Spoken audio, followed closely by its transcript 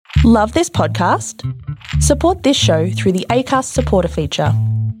Love this podcast? Support this show through the Acast supporter feature.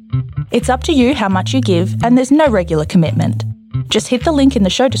 It's up to you how much you give, and there's no regular commitment. Just hit the link in the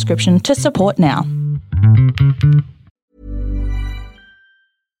show description to support now.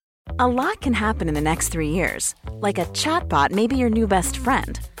 A lot can happen in the next 3 years. Like a chatbot may be your new best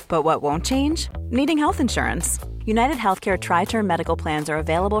friend. But what won't change? Needing health insurance. United Healthcare Tri-Term Medical Plans are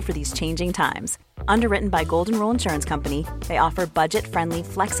available for these changing times. Underwritten by Golden Rule Insurance Company, they offer budget-friendly,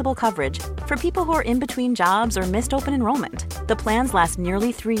 flexible coverage for people who are in between jobs or missed open enrollment. The plans last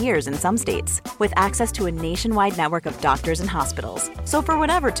nearly 3 years in some states, with access to a nationwide network of doctors and hospitals. So for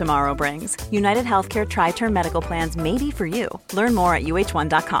whatever tomorrow brings, United Healthcare Tri-Term Medical Plans may be for you. Learn more at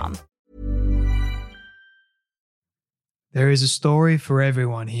uh1.com. There is a story for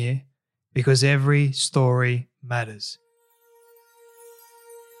everyone here, because every story matters.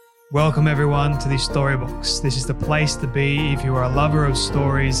 Welcome everyone to the Storybox. This is the place to be if you are a lover of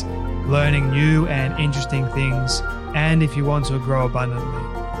stories, learning new and interesting things, and if you want to grow abundantly.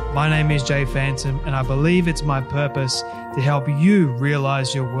 My name is Jay Phantom, and I believe it's my purpose to help you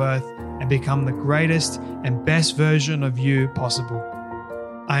realize your worth and become the greatest and best version of you possible.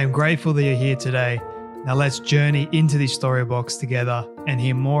 I am grateful that you're here today. Now let's journey into the Storybox together and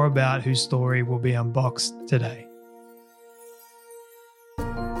hear more about whose story will be unboxed today.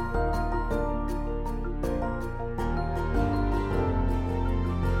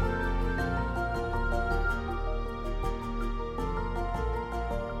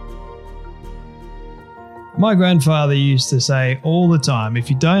 My grandfather used to say all the time, if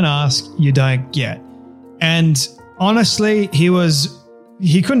you don't ask, you don't get. And honestly, he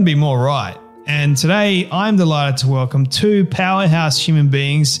couldn't be more right. And today I'm delighted to welcome two powerhouse human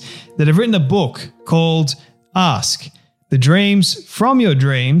beings that have written a book called Ask, The Dreams from Your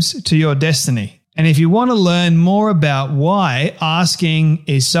Dreams to Your Destiny. And if you want to learn more about why asking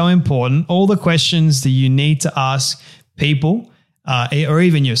is so important, all the questions that you need to ask people, or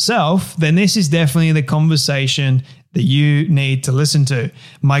even yourself, then this is definitely the conversation that you need to listen to.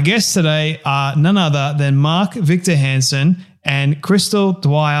 My guests today are none other than Mark Victor Hansen and Crystal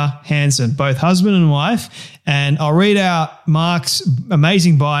Dwyer Hansen, both husband and wife. And I'll read out Mark's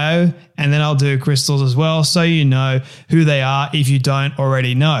amazing bio, and then I'll do Crystal's as well, so you know who they are if you don't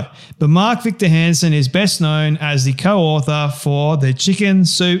already know. But Mark Victor Hansen is best known as the co-author for the Chicken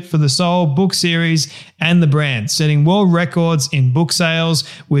Soup for the Soul book series and the brand, setting world records in book sales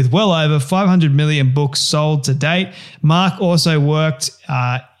with well over 500 million books sold to date. Mark also worked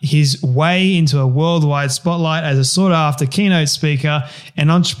his way into a worldwide spotlight as a sought-after keynote speaker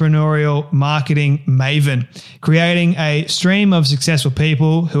and entrepreneurial marketing maven, creating a stream of successful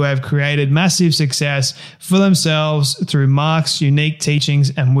people who have created massive success for themselves through Mark's unique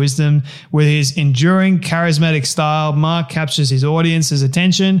teachings and wisdom. With his enduring, charismatic style, Mark captures his audience's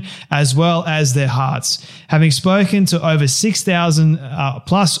attention as well as their hearts. Having spoken to over 6,000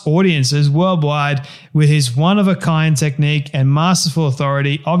 plus audiences worldwide with his one-of-a-kind technique and masterful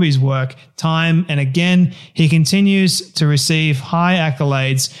authority of his work, time and again, he continues to receive high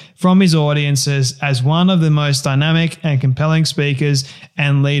accolades from his audiences as one of the most dynamic and compelling speakers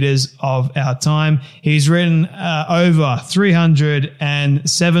and leaders of our time. He's written over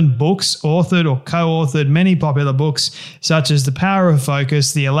 307 books, authored or co-authored many popular books such as The Power of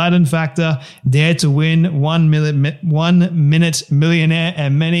Focus, The Aladdin Factor, Dare to Win, 1 Minute Millionaire,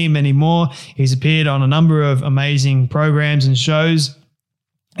 and many, many more. He's appeared on a number of amazing programs and shows.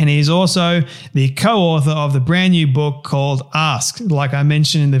 And he's also the co-author of the brand new book called Ask, like I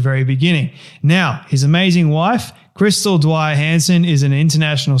mentioned in the very beginning. Now, his amazing wife, Crystal Dwyer Hansen, is an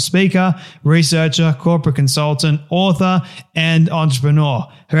international speaker, researcher, corporate consultant, author, and entrepreneur.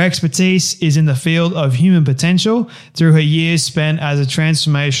 Her expertise is in the field of human potential through her years spent as a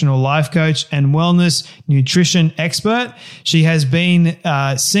transformational life coach and wellness nutrition expert. She has been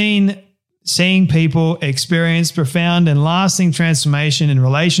seeing people experience profound and lasting transformation in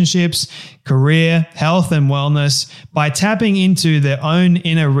relationships, career, health, and wellness by tapping into their own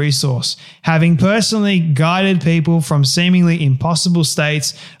inner resource. Having personally guided people from seemingly impossible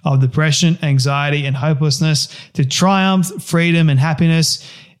states of depression, anxiety, and hopelessness to triumph, freedom, and happiness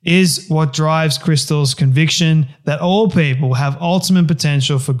is what drives Crystal's conviction that all people have ultimate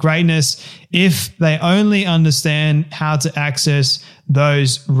potential for greatness if they only understand how to access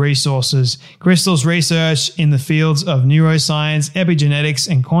those resources. Crystal's research in the fields of neuroscience, epigenetics,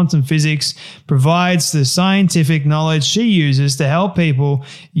 and quantum physics provides the scientific knowledge she uses to help people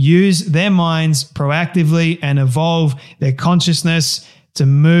use their minds proactively and evolve their consciousness to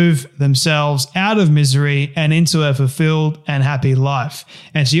move themselves out of misery and into a fulfilled and happy life.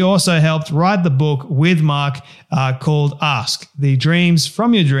 And she also helped write the book with Mark called Ask, The Dreams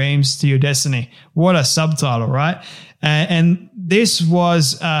from Your Dreams to Your Destiny. What a subtitle, right? And this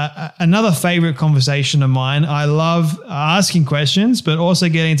was another favorite conversation of mine. I love asking questions, but also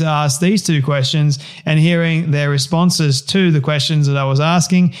getting to ask these two questions and hearing their responses to the questions that I was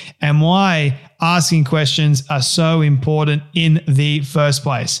asking and why asking questions are so important in the first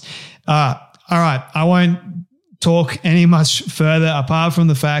place. All right, I won't talk any much further apart from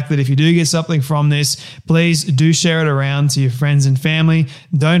the fact that if you do get something from this, please do share it around to your friends and family.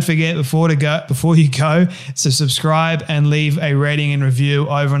 Don't forget before you go to subscribe and leave a rating and review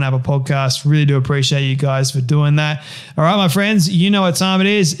over on Apple Podcasts. Really do appreciate you guys for doing that. All right, my friends, you know what time it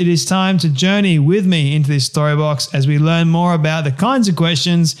is. It is time to journey with me into this story box as we learn more about the kinds of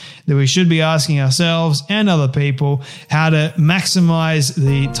questions that we should be asking ourselves and other people, how to maximize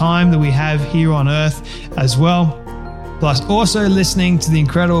the time that we have here on earth as well. Plus also listening to the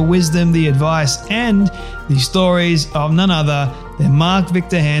incredible wisdom, the advice, and the stories of none other than Mark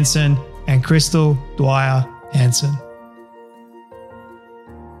Victor Hansen and Crystal Dwyer Hansen.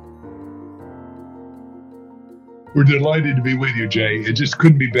 We're delighted to be with you, Jay. It just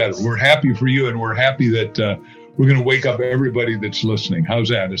couldn't be better. We're happy for you, and we're happy that we're going to wake up everybody that's listening. How's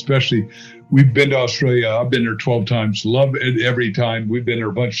that? Especially, we've been to Australia. I've been there 12 times. Love it every time. We've been there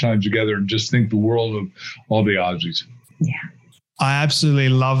a bunch of times together and just think the world of all the Aussies. Yeah. I absolutely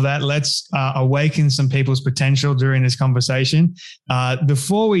love that. Let's awaken some people's potential during this conversation.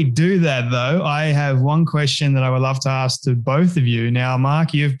 Before we do that, though, I have one question that I would love to ask to both of you. Now,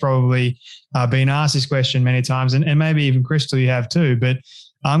 Mark, you've probably been asked this question many times, and maybe even Crystal, you have too, but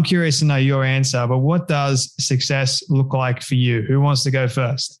I'm curious to know your answer. But what does success look like for you? Who wants to go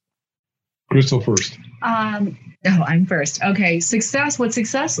first? Crystal first. I'm first. Okay. What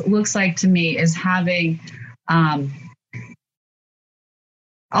success looks like to me is having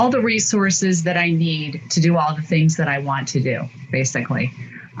all the resources that I need to do all the things that I want to do, basically.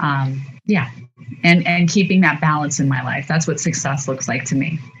 And keeping that balance in my life. That's what success looks like to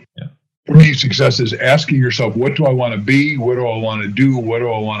me. Yeah. For me, success is asking yourself, what do I want to be? What do I want to do? What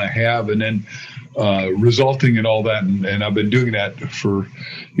do I want to have? And then resulting in all that. And I've been doing that for,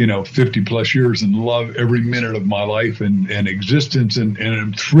 50 plus years and love every minute of my life and existence. And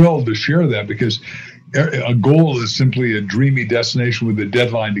I'm thrilled to share that because a goal is simply a dreamy destination with a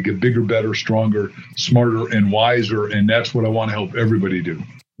deadline to get bigger, better, stronger, smarter, and wiser. And that's what I want to help everybody do.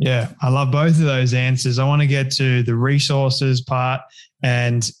 Yeah, I love both of those answers. I want to get to the resources part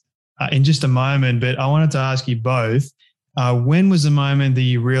and in just a moment, but I wanted to ask you both, when was the moment that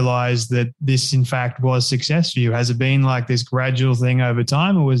you realized that this, in fact, was success for you? Has it been like this gradual thing over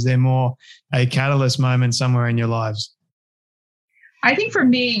time, or was there more a catalyst moment somewhere in your lives? I think for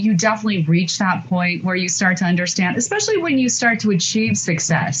me, you definitely reach that point where you start to understand, especially when you start to achieve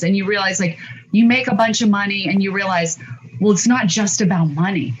success and you realize like you make a bunch of money and you realize, well, it's not just about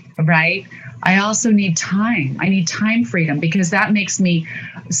money, right? I also need time. I need time freedom because that makes me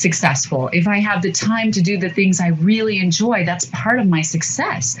successful. If I have the time to do the things I really enjoy, that's part of my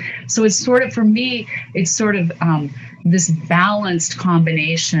success. So it's sort of, for me, it's sort of this balanced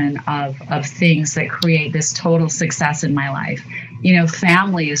combination of things that create this total success in my life.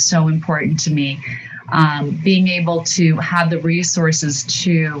 Family is so important to me. Being able to have the resources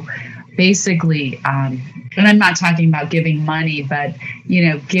to basically, and I'm not talking about giving money, but,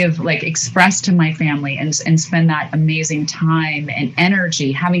 express to my family and spend that amazing time and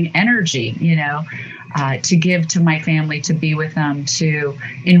energy, having energy, to give to my family, to be with them, to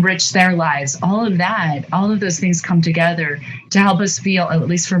enrich their lives. All of those things come together to help us feel, at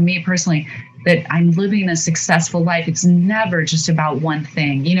least for me personally, that I'm living a successful life. It's never just about one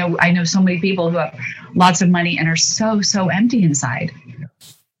thing. I know so many people who have lots of money and are so empty inside.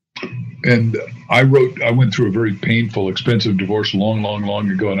 And I went through a very painful, expensive divorce long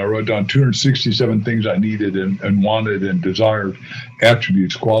ago, and I wrote down 267 things I needed and wanted and desired,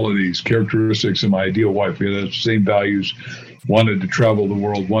 attributes, qualities, characteristics of my ideal wife. We had the same values, wanted to travel the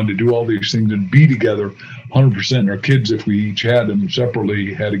world, wanted to do all these things and be together 100%. And our kids, if we each had them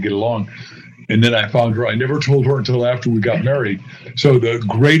separately, had to get along. And then I found her. I never told her until after we got married. So the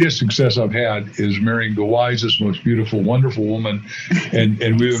greatest success I've had is marrying the wisest, most beautiful, wonderful woman. And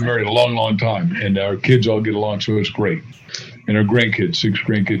we've been married a long time. And our kids all get along, so it's great. And our grandkids, 6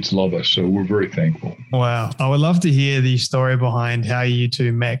 grandkids, love us. So we're very thankful. Wow. I would love to hear the story behind how you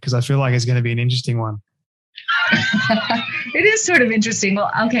two met, because I feel like it's going to be an interesting one. It is sort of interesting.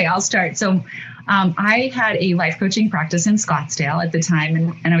 Well, okay, I'll start. So I had a life coaching practice in Scottsdale at the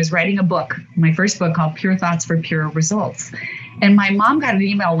time, and I was writing a book, my first book called Pure Thoughts for Pure Results. And my mom got an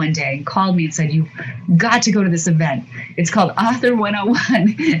email one day and called me and said, "You've got to go to this event. It's called Author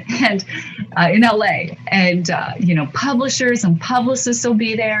 101 and in LA. And, publishers and publicists will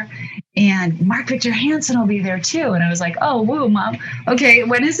be there. And Mark Victor Hansen will be there too." And I was like, "Oh, woo, Mom. Okay,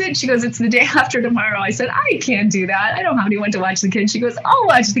 when is it?" She goes, "It's the day after tomorrow." I said, "I can't do that. I don't have anyone to watch the kids." She goes, "I'll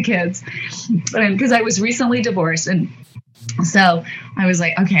watch the kids." And because I was recently divorced. And so I was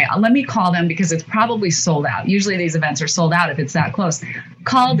like, okay, let me call them because it's probably sold out. Usually these events are sold out if it's that close.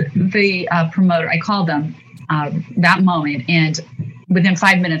 Called the promoter. I called them that moment. And within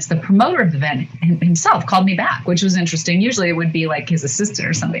 5 minutes, the promoter of the event himself called me back, which was interesting. Usually it would be like his assistant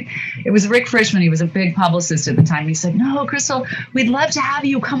or something. It was Rick Frischman. He was a big publicist at the time. He said, "No, Crystal, we'd love to have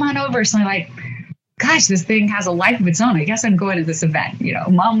you. Come on over." So I'm like, gosh, this thing has a life of its own. I guess I'm going to this event.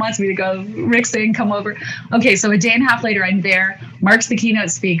 Mom wants me to go. Rick's saying, "Come over." Okay, so a day and a half later, I'm there. Mark's the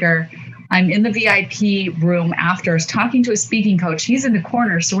keynote speaker. I'm in the VIP room after talking to a speaking coach. He's in the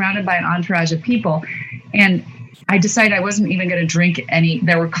corner surrounded by an entourage of people. And I decided I wasn't even going to drink any.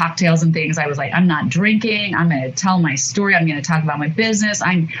 There were cocktails and things. I was like, I'm not drinking. I'm going to tell my story. I'm going to talk about my business.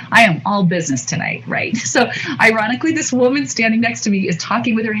 I am all business tonight, right? So ironically, this woman standing next to me is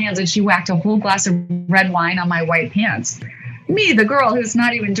talking with her hands, and she whacked a whole glass of red wine on my white pants. Me, the girl who's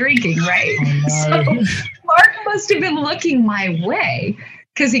not even drinking, right? Oh, no. So Mark must have been looking my way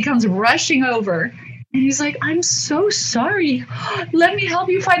because he comes rushing over. And he's like, "I'm so sorry. Let me help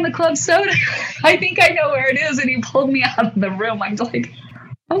you find the club soda. I think I know where it is." And he pulled me out of the room. I'm like,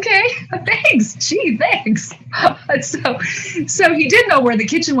 "Okay, thanks. Gee, thanks." So he did know where the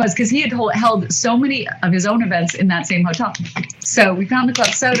kitchen was because he had held so many of his own events in that same hotel. So we found the club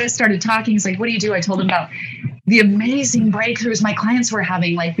soda, started talking. He's like, "What do you do?" I told him about the amazing breakthroughs my clients were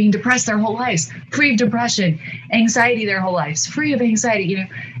having, like being depressed their whole lives, free of depression, anxiety their whole lives, free of anxiety,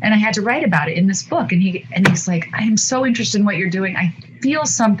 and I had to write about it in this book. And he's like, "I am so interested in what you're doing. I feel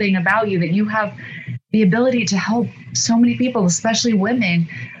something about you that you have the ability to help so many people, especially women.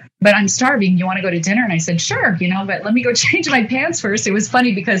 But I'm starving. You want to go to dinner?" And I said, "Sure, but let me go change my pants first." It was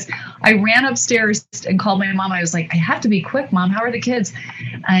funny because I ran upstairs and called my mom. I was like, "I have to be quick, Mom. How are the kids?"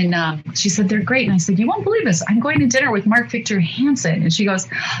 And she said, "They're great." And I said, "You won't believe this. I'm going to dinner with Mark Victor Hansen." And she goes,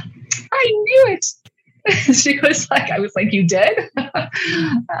 "I knew it." She was like, I was like, "You did?"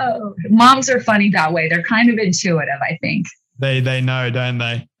 Oh, moms are funny that way. They're kind of intuitive, I think. They know, don't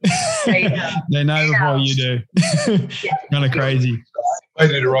they? They know before you do. Kind of crazy. I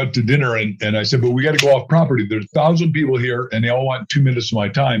invited her out to dinner and I said, "But we got to go off property. There's 1,000 people here and they all want 2 minutes of my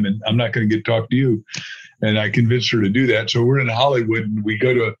time and I'm not going to get to talk to you." And I convinced her to do that. So we're in Hollywood and we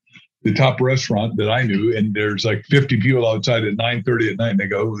go to the top restaurant that I knew, and there's like 50 people outside at 9:30 at night. And they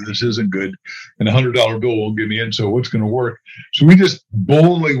go, "Oh, this isn't good. And a $100 bill won't get me in. So what's going to work?" So we just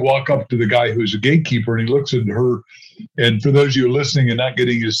boldly walk up to the guy who's a gatekeeper and he looks at her. And for those of you listening and not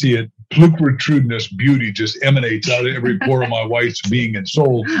getting to see it, pulchritudinous beauty just emanates out of every pore of my wife's being and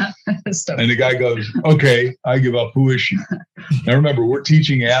soul. And the guy goes, "Okay, I give up. Who is she?" Now remember, we're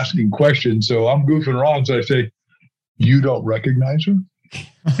teaching asking questions. So I'm goofing around. So I say, "You don't recognize her?"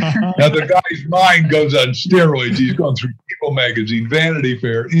 Now the guy's mind goes on steroids. He's gone through People magazine, Vanity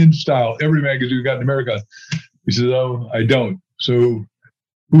Fair, In Style, every magazine we got in America. He says, "Oh, I don't." So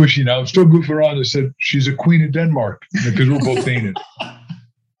who is she now? I'm still goofing around. I said, "She's a queen of Denmark," because we're both painted.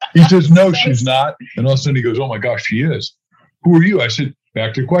 He says, "No, she's not." And all of a sudden he goes, "Oh my gosh, she is." "Who are you?" I said,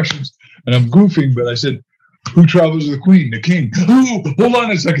 back to questions. And I'm goofing, but I said, "Who travels with the queen, the king?" "Oh, hold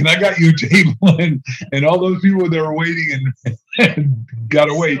on a second. I got you a table." And all those people that were waiting and got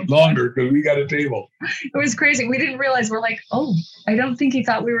to wait longer because we got a table. It was crazy. We didn't realize. We're like, "Oh, I don't think he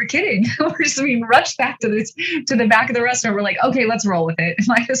thought we were kidding." We're just being rushed back to the back of the restaurant. We're like, "Okay, let's roll with it."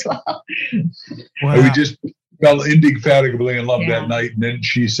 Might as well. Wow. And we just fell indefatigably in love that night. And then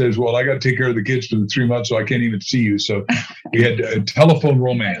she says, "Well, I got to take care of the kids for the 3 months, so I can't even see you." So we had a telephone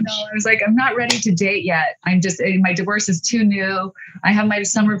romance. I was like, "I'm not ready to date yet. My divorce is too new. I have my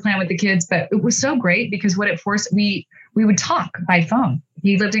summer plan with the kids." But it was so great because what it forced, we would talk by phone.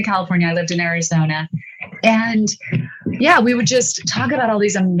 He lived in California. I lived in Arizona. And we would just talk about all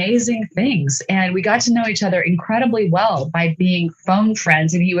these amazing things. And we got to know each other incredibly well by being phone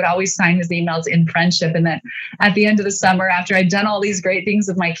friends. And he would always sign his emails in friendship. And then at the end of the summer, after I'd done all these great things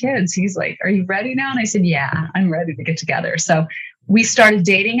with my kids, he's like, "Are you ready now?" And I said, "Yeah, I'm ready to get together." So we started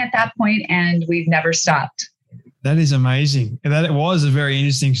dating at that point and we've never stopped. That is amazing. That was a very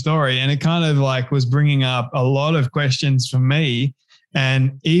interesting story. And it kind of like was bringing up a lot of questions for me.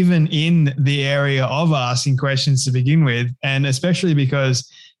 And even in the area of asking questions to begin with, and especially because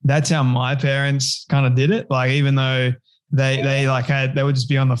that's how my parents kind of did it. Like, even though they would just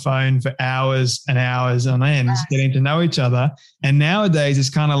be on the phone for hours and hours on end, getting to know each other. And nowadays it's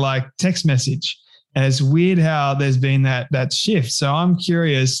kind of like text message. And it's weird how there's been that shift. So I'm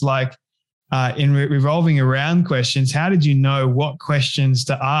curious, like in revolving around questions, how did you know what questions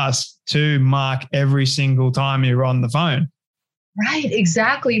to ask to Mark every single time you're on the phone? Right,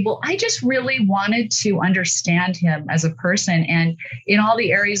 exactly. Well, I just really wanted to understand him as a person and in all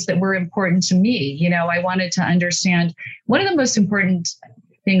the areas that were important to me. You know, I wanted to understand one of the most important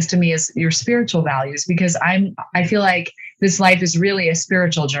things to me is your spiritual values, because I feel like this life is really a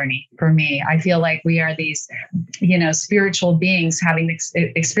spiritual journey for me. I feel like we are these, spiritual beings having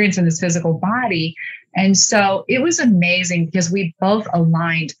experience in this physical body. And so it was amazing because we both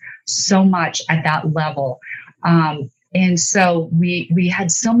aligned so much at that level. And so we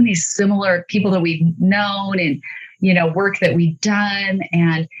had so many similar people that we've known and, work that we've done.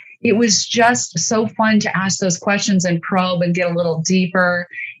 And it was just so fun to ask those questions and probe and get a little deeper,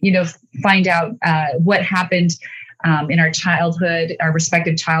 find out what happened in our childhood, our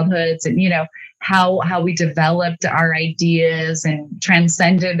respective childhoods, and, how we developed our ideas and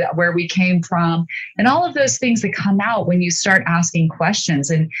transcended where we came from, and all of those things that come out when you start asking questions.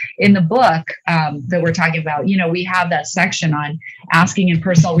 And in the book that we're talking about, we have that section on asking in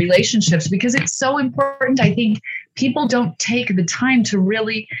personal relationships, because it's so important. I think people don't take the time to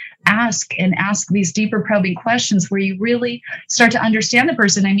really ask these deeper probing questions where you really start to understand the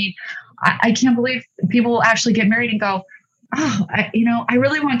person. I mean, I can't believe people will actually get married and go, oh, I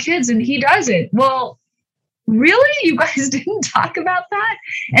really want kids and he doesn't. Well, really? You guys didn't talk about that?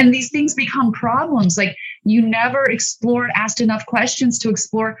 And these things become problems. Like, you never asked enough questions to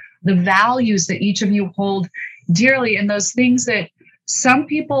explore the values that each of you hold dearly, and those things that some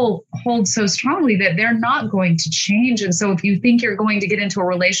people hold so strongly that they're not going to change. And so if you think you're going to get into a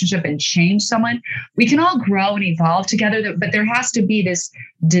relationship and change someone, we can all grow and evolve together, but there has to be this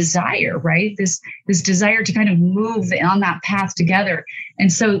desire, right? This desire to kind of move on that path together.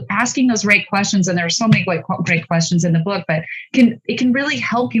 And so asking those right questions, and there are so many great questions in the book, but it can really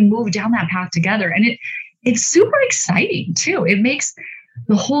help you move down that path together. And it's super exciting too. It makes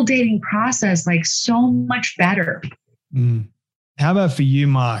the whole dating process like so much better. Mm. How about for you,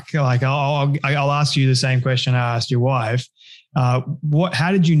 Mark? Like, I'll ask you the same question I asked your wife.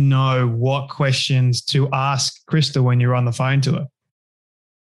 How did you know what questions to ask Krista when you're on the phone to her?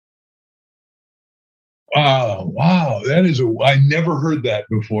 Wow. I never heard that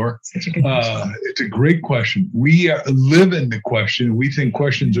before. Such a good question. It's a great question. We live in the question. We think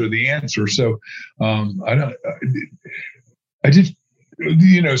questions are the answer. So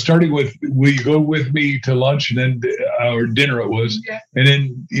starting with, will you go with me to lunch and then, or dinner it was. Yeah. And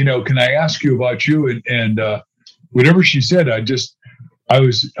then, can I ask you about you? And whatever she said, I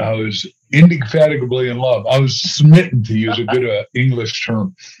was indefatigably in love. I was smitten, to use a good English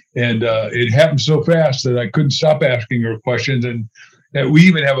term. And it happened so fast that I couldn't stop asking her questions. And we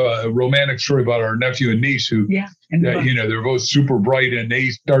even have a romantic story about our nephew and niece who, they're both super bright, and they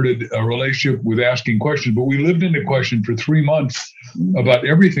started a relationship with asking questions. But we lived in the question for 3 months about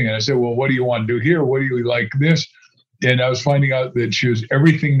everything. And I said, well, what do you want to do here? What do you like this? And I was finding out that she was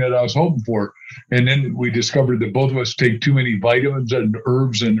everything that I was hoping for. And then we discovered that both of us take too many vitamins and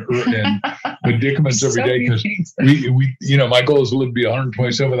herbs and medicaments every day, because we my goal is to live to be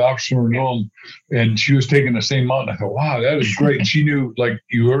 127 with Oxford renewal, and she was taking the same amount. And I thought, wow, that is great. And she knew, like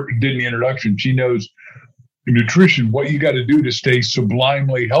you did in the introduction, she knows nutrition, what you got to do to stay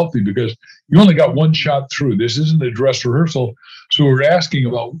sublimely healthy, because you only got one shot through. This isn't a dress rehearsal. So we're asking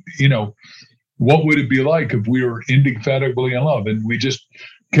about, what would it be like if we were indefatigably in love? And we just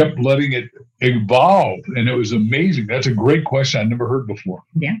kept letting it evolve. And it was amazing. That's a great question I never heard before.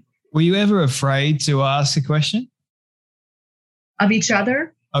 Yeah. Were you ever afraid to ask a question? Of each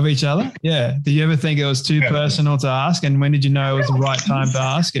other? Of each other? Yeah. Did you ever think it was too personal to ask? And when did you know it was the right time to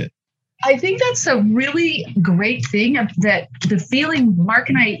ask it? I think that's a really great thing, that the feeling Mark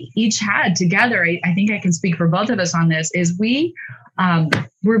and I each had together, I think I can speak for both of us on this, is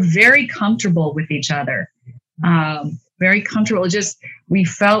we're very comfortable with each other. Very comfortable. We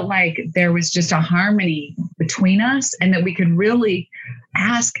felt like there was just a harmony between us, and that we could really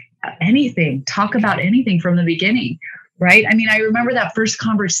ask anything, talk about anything from the beginning, right? I mean, I remember that first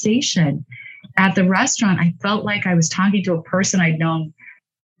conversation at the restaurant. I felt like I was talking to a person I'd known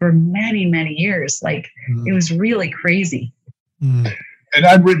for many, many years. Like, it was really crazy. And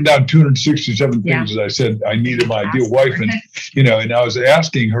I'd written down 267 things that I said I needed my ideal wife. And, and I was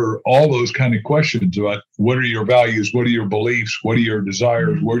asking her all those kind of questions about what are your values? What are your beliefs? What are your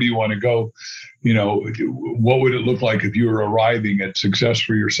desires? Where do you want to go? What would it look like if you were arriving at success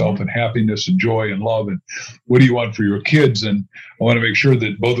for yourself and happiness and joy and love? And what do you want for your kids? And I want to make sure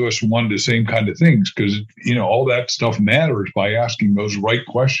that both of us wanted the same kind of things because, all that stuff matters by asking those right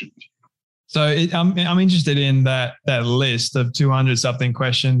questions. So I'm interested in that list of 200 something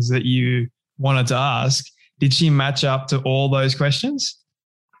questions that you wanted to ask. Did she match up to all those questions?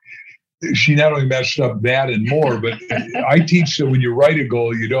 She not only matched up that and more, but I teach that when you write a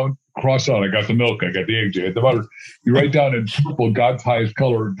goal, you don't cross out, I got the milk, I got the eggs, I got the butter. You write down in purple, God's highest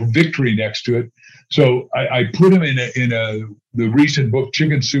color, victory next to it. So I put them in the recent book,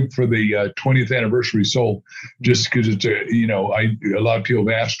 Chicken Soup for the 20th Anniversary Soul, just because it's a lot of people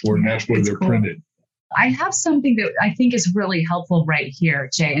have asked for it, and that's where they're printed. I have something that I think is really helpful right here,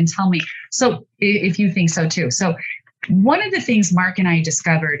 Jay, and tell me, so if you think so too. So one of the things Mark and I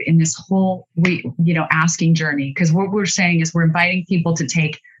discovered in this whole, asking journey, because what we're saying is we're inviting people to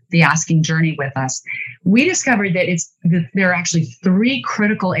take the asking journey with us. We discovered that there are actually 3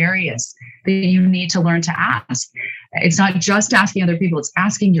 critical areas that you need to learn to ask. It's not just asking other people, it's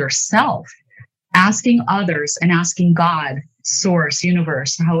asking yourself, asking others, and asking God, source,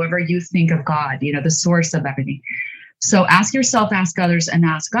 universe, however you think of God, the source of everything. So ask yourself, ask others, and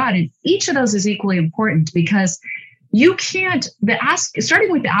ask God. And each of those is equally important because you can't,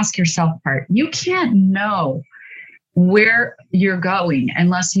 starting with the ask yourself part, you can't know where you're going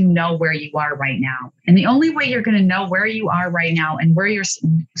unless you know where you are right now. And the only way you're going to know where you are right now and where you're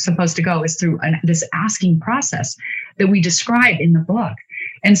supposed to go is through this asking process that we describe in the book.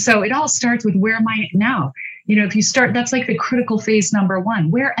 And so it all starts with, where am I now? If you start, that's like the critical phase number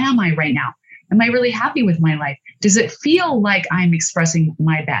 1. Where am I right now? Am I really happy with my life? Does it feel like I'm expressing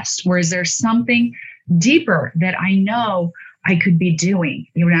my best? Or is there something deeper that I know I could be doing?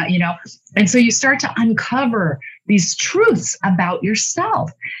 And so you start to uncover these truths about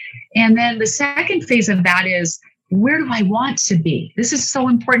yourself. And then the second phase of that is, where do I want to be? This is so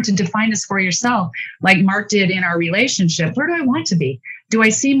important to define this for yourself, like Mark did in our relationship. Where do I want to be? Do I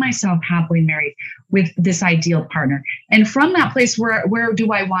see myself happily married with this ideal partner? And from that place, where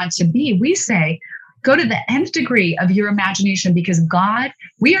do I want to be? We say, go to the nth degree of your imagination, because God,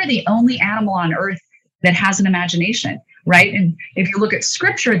 we are the only animal on earth that has an imagination, right? And if you look at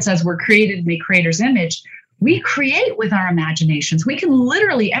scripture, it says we're created in the Creator's image. We create with our imaginations. We can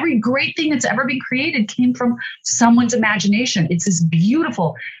literally, every great thing that's ever been created came from someone's imagination. It's this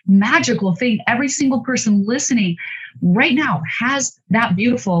beautiful, magical thing. Every single person listening right now has that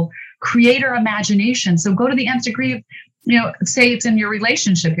beautiful creator imagination. So go to the nth degree, say it's in your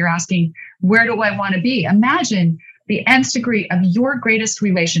relationship. You're asking, where do I want to be? Imagine the nth degree of your greatest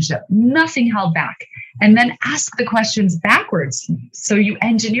relationship, nothing held back. And then ask the questions backwards. So you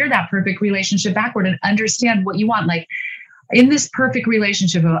engineer that perfect relationship backward and understand what you want. Like, in this perfect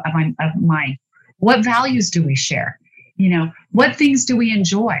relationship of mine, what values do we share? What things do we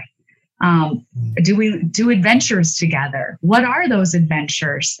enjoy? Do we do adventures together? What are those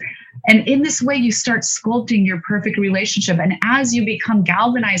adventures? And in this way, you start sculpting your perfect relationship. And as you become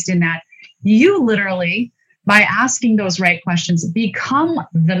galvanized in that, you literally, by asking those right questions, become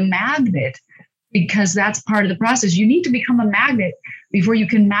the magnet, because that's part of the process. You need to become a magnet before you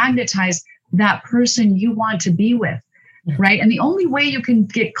can magnetize that person you want to be with, right? And the only way you can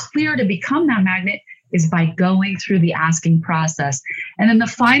get clear to become that magnet is by going through the asking process. And then the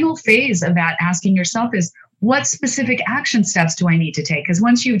final phase of that asking yourself is, what specific action steps do I need to take? Because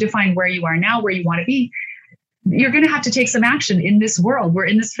once you define where you are now, where you want to be, you're going to have to take some action in this world. We're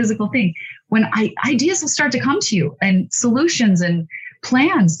in this physical thing. When ideas will start to come to you, and solutions and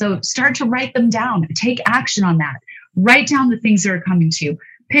plans. So start to write them down. Take action on that. Write down the things that are coming to you.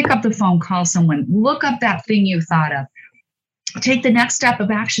 Pick up the phone, call someone, look up that thing you thought of. Take the next step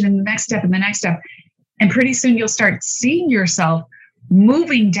of action, and the next step, and the next step. And pretty soon you'll start seeing yourself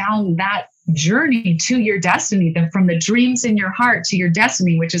moving down that journey to your destiny, from the dreams in your heart to your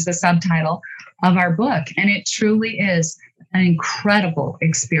destiny, which is the subtitle of our book. And it truly is an incredible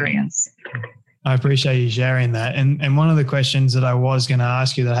experience. I appreciate you sharing that. And one of the questions that I was going to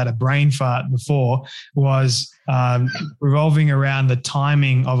ask you that I had a brain fart before was revolving around the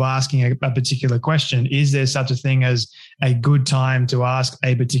timing of asking a particular question. Is there such a thing as a good time to ask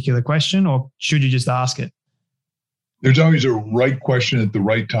a particular question, or should you just ask it? There's always a right question at the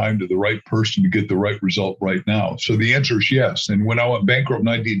right time to the right person to get the right result right now. So the answer is yes. And when I went bankrupt in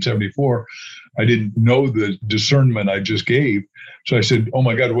 1974, I didn't know the discernment I just gave. So I said, oh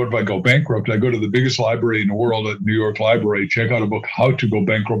my God, what if I go bankrupt? I go to the biggest library in the world at New York Library, check out a book, How to Go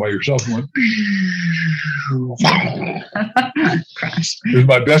Bankrupt by Yourself. And Crash. it was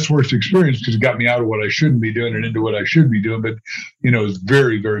my best, worst experience because it got me out of what I shouldn't be doing and into what I should be doing. But, it's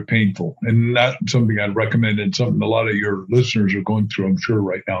very, very painful and not something I'd recommend, and something a lot of your listeners are going through, I'm sure,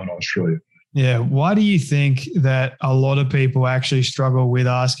 right now in Australia. Yeah. Why do you think that a lot of people actually struggle with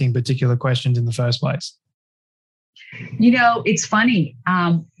asking particular questions in the first place? It's funny.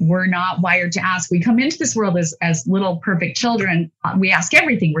 We're not wired to ask. We come into this world as little perfect children. We ask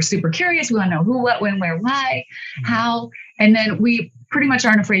everything. We're super curious. We want to know who, what, when, where, why, how. And then we pretty much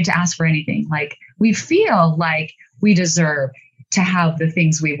aren't afraid to ask for anything. Like, we feel like we deserve to have the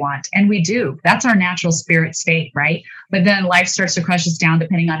things we want. And we do. That's our natural spirit state, right? But then life starts to crush us down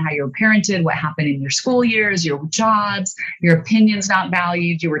depending on how you were parented, what happened in your school years, your jobs, your opinions not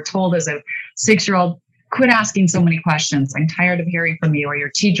valued. You were told as a 6-year-old, quit asking so many questions. I'm tired of hearing from you. Or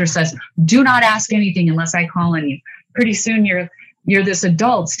your teacher says, do not ask anything unless I call on you. Pretty soon you're this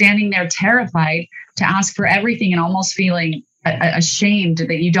adult standing there terrified to ask for everything and almost feeling ashamed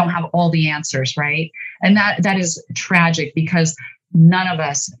that you don't have all the answers, right? And that is tragic because none of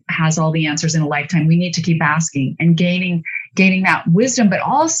us has all the answers in a lifetime. We need to keep asking and gaining that wisdom, but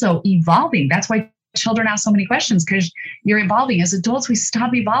also evolving. That's why children ask so many questions, because you're evolving. As adults, we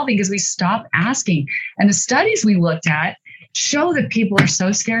stop evolving because we stop asking. And the studies we looked at show that people are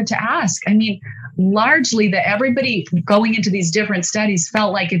so scared to ask. I mean, largely that everybody going into these different studies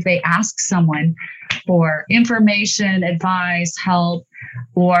felt like if they ask someone for information, advice, help,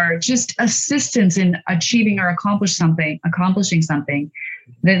 or just assistance in achieving or accomplishing something,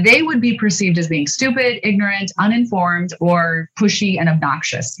 that they would be perceived as being stupid, ignorant, uninformed, or pushy and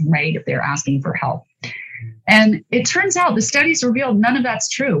obnoxious, right? If they're asking for help. And it turns out the studies revealed none of that's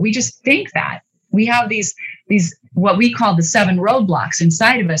true. We just think that. We have these what we call the 7 roadblocks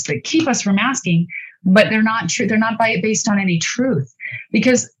inside of us that keep us from asking, but they're not true. They're not based on any truth.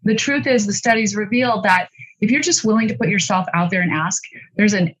 Because the truth is, the studies reveal that if you're just willing to put yourself out there and ask,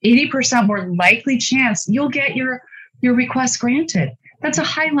 there's an 80% more likely chance you'll get your request granted. That's a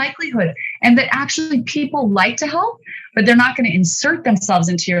high likelihood. And that actually people like to help, but they're not going to insert themselves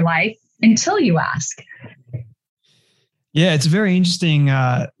into your life until you ask. Yeah, it's a very interesting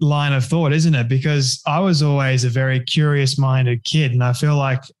line of thought, isn't it? Because I was always a very curious-minded kid, and I feel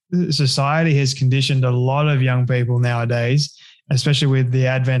like society has conditioned a lot of young people nowadays, especially with the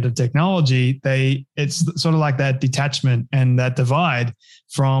advent of technology. It's sort of like that detachment and that divide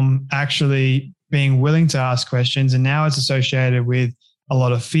from actually being willing to ask questions, and now it's associated with a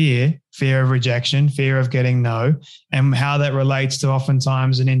lot of fear of rejection, fear of getting no, and how that relates to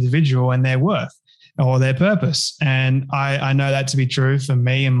oftentimes an individual and their worth or their purpose. And I know that to be true for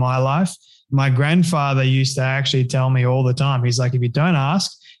me in my life. My grandfather used to actually tell me all the time, he's like, if you don't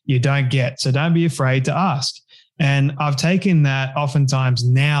ask, you don't get. So don't be afraid to ask. And I've taken that oftentimes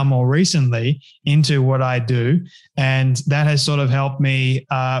now more recently into what I do. And that has sort of helped me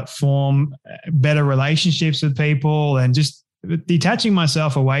form better relationships with people and just detaching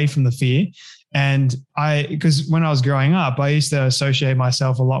myself away from the fear. And because when I was growing up, I used to associate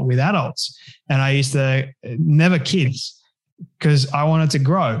myself a lot with adults, and I used to never kids because I wanted to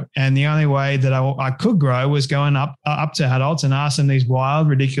grow. And the only way that I could grow was going up to adults and asking these wild,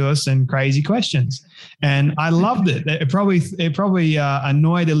 ridiculous, and crazy questions. And I loved it. It probably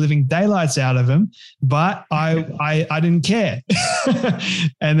annoyed the living daylights out of him, but I didn't care.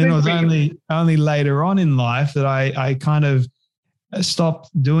 And then it was only later on in life that I kind of stopped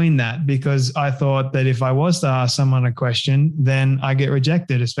doing that, because I thought that if I was to ask someone a question, then I get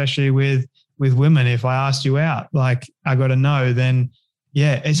rejected, especially with women. If I asked you out, like I got to know, then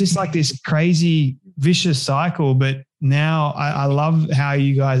yeah, it's just like this crazy vicious cycle. But now I love how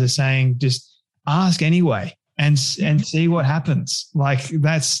you guys are saying, just ask anyway and see what happens. Like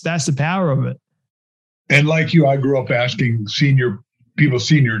that's the power of it. And like you, I grew up asking people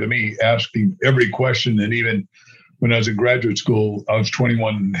senior to me, asking every question. And even when I was in graduate school, I was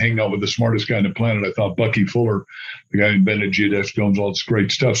 21 and hanging out with the smartest guy on the planet. I thought Bucky Fuller, the guy who invented geodesic films, all this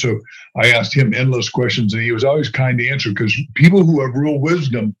great stuff. So I asked him endless questions, and he was always kind to answer, because people who have real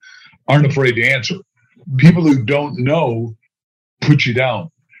wisdom aren't afraid to answer. People who don't know put you down.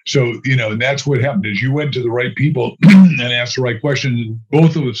 So, and that's what happened is you went to the right people and asked the right questions.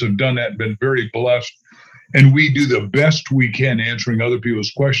 Both of us have done that and been very blessed. And we do the best we can answering other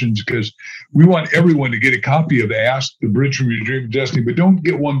people's questions, because we want everyone to get a copy of Ask the Bridge from Your Dream of Destiny. But don't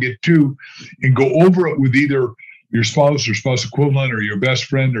get one, get two, and go over it with either your spouse or spouse equivalent, or your best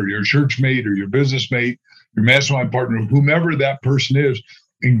friend, or your church mate, or your business mate, your mastermind partner, whomever that person is.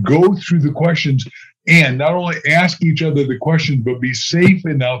 and go through the questions and not only ask each other the questions, but be safe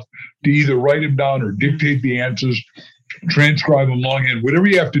enough to either write them down or dictate the answers, transcribe them longhand, whatever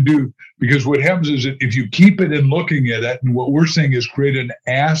you have to do. Because what happens is that if you keep it and looking at it, and what we're saying is create an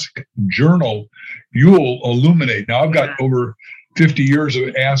ask journal, you'll illuminate. Now, I've got over 50 years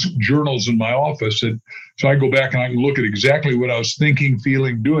of ask journals in my office. And so I go back and I can look at exactly what I was thinking,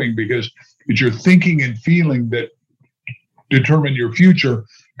 feeling, doing, because it's your thinking and feeling that determine your future,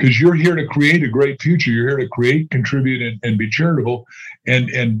 because you're here to create a great future. You're here to create, contribute, and be charitable.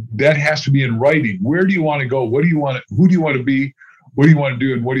 And that has to be in writing. Where do you want to go? What do you want? Who do you want to be? What do you want to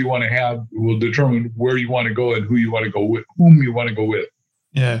do? And what do you want to have will determine where you want to go and who you want to go with, whom you want to go with.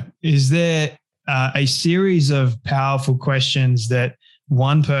 Yeah. Is there a series of powerful questions that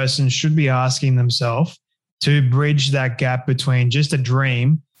one person should be asking themselves to bridge that gap between just a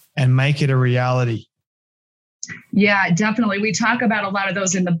dream and make it a reality? Yeah, definitely. We talk about a lot of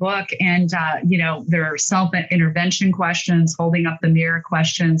those in the book, and there are self-intervention questions, holding up the mirror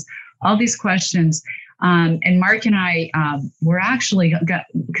questions, all these questions. And Mark and I, we're actually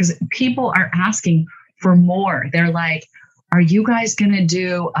because people are asking for more. They're like, "Are you guys going to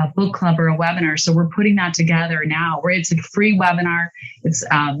do a book club or a webinar?" So we're putting that together now. It's a free webinar. It's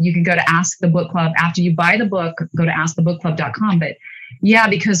you can go to Ask the Book Club after you buy the book. Go to askthebookclub.com. But yeah,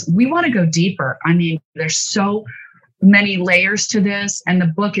 because we want to go deeper. I mean, there's so many layers to this, and the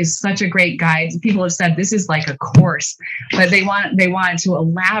book is such a great guide. People have said this is like a course, but they want to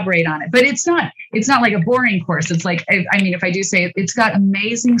elaborate on it. But it's not like a boring course. It's like, I mean, if I do say it, it's got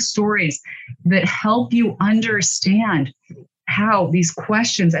amazing stories that help you understand how these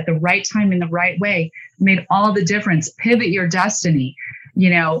questions at the right time in the right way made all the difference. Pivot your destiny.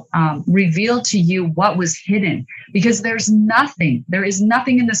 Reveal to you what was hidden, because there is nothing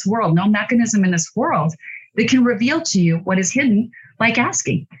in this world, no mechanism in this world that can reveal to you what is hidden, like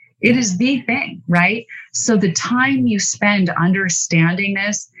asking. It is the thing, right? So the time you spend understanding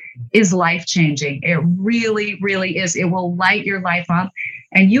this is life-changing. It really, really is. It will light your life up.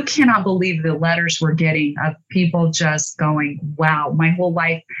 And you cannot believe the letters we're getting of people just going, wow, my whole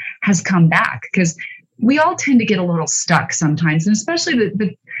life has come back. Because we all tend to get a little stuck sometimes, and especially we've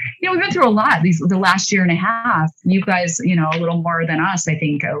been through a lot the last year and a half. You guys, a little more than us, I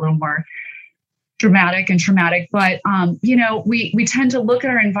think, a little more dramatic and traumatic. But we tend to look at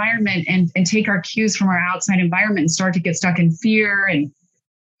our environment and take our cues from our outside environment and start to get stuck in fear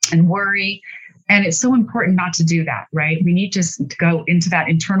and worry. And it's so important not to do that, right? We need just to go into that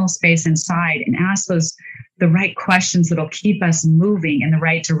internal space inside and ask the right questions that'll keep us moving in the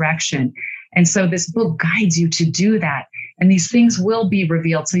right direction. And so this book guides you to do that. And these things will be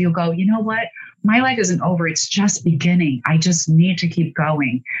revealed. So you'll go, you know what? My life isn't over. It's just beginning. I just need to keep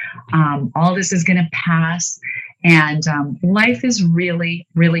going. All this is going to pass. And life is really,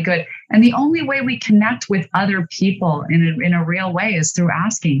 really good. And the only way we connect with other people in a real way is through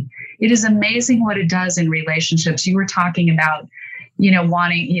asking. It is amazing what it does in relationships. You were talking about,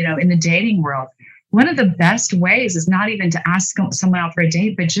 wanting, in the dating world. One of the best ways is not even to ask someone out for a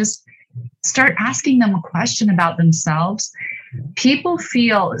date, but just start asking them a question about themselves. People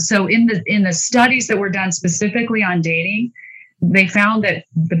feel so in the studies that were done specifically on dating, they found that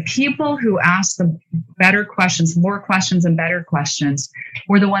the people who asked the better questions, more questions and better questions,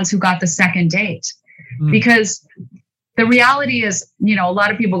 were the ones who got the second date. Because the reality is, a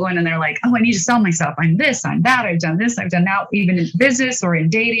lot of people go in and they're like, oh, I need to sell myself. I'm this, I'm that, I've done this, I've done that, even in business or in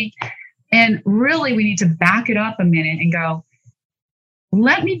dating. And really, we need to back it up a minute and go,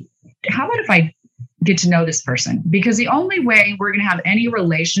 how about if I get to know this person? Because the only way we're going to have any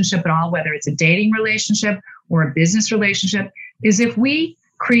relationship at all, whether it's a dating relationship or a business relationship, is if we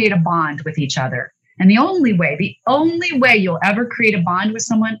create a bond with each other. And the only way you'll ever create a bond with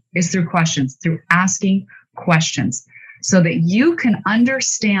someone is through questions, through asking questions, so that you can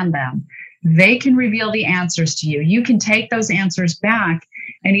understand them. They can reveal the answers to you. You can take those answers back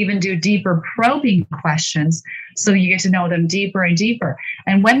and even do deeper probing questions, so you get to know them deeper and deeper.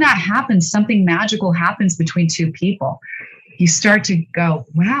 And when that happens, something magical happens between two people. You start to go,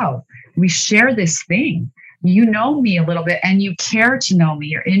 wow, we share this thing. You know me a little bit and you care to know me.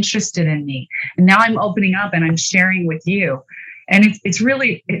 You're interested in me. And now I'm opening up and I'm sharing with you. And it's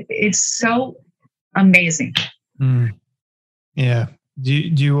really so amazing. Yeah. Do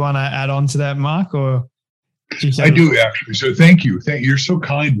you want to add on to that, Mark, or? I do, actually. So thank you. You're so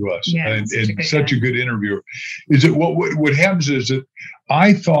kind to us, yeah, and such a good interviewer. Is it what happens is that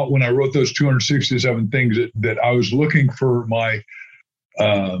I thought when I wrote those 267 things that I was looking for my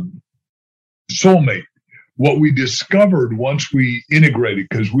soulmate, what we discovered once we integrated,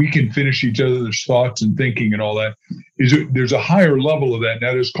 because we can finish each other's thoughts and thinking and all that, is there's a higher level of that, and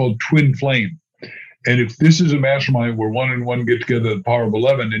that is called twin flame. And if this is a mastermind where 1 and 1 get together at the power of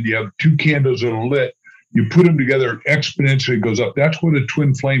 11, and you have 2 candles that are lit, you put them together, it exponentially goes up. That's what a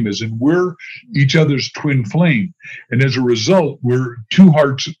twin flame is. And we're each other's twin flame. And as a result, we're 2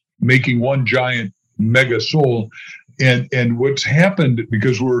 hearts making 1 giant mega soul. And what's happened,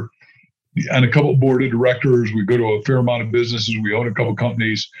 because we're on a couple of board of directors, we go to a fair amount of businesses, we own a couple of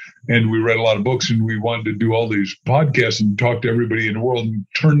companies, and we read a lot of books, and we wanted to do all these podcasts and talk to everybody in the world and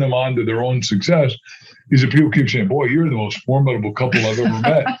turn them on to their own success, is that people keep saying, boy, you're the most formidable couple I've ever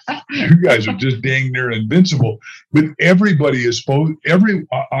met. You guys are just dang near invincible. But everybody is supposed,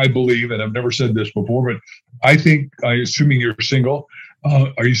 I believe, and I've never said this before, but assuming you're single.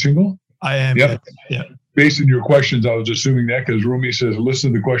 Are you single? I am. Yep. Yeah. Based on your questions, I was assuming that, because Rumi says,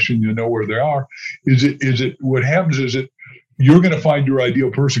 listen to the question, you know where they are. Is it what happens is that you're going to find your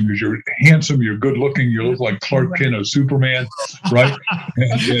ideal person because you're handsome, you're good looking, you look like Clark Kent or Superman, right?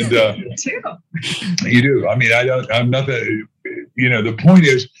 and you do. I mean, I'm not that, the point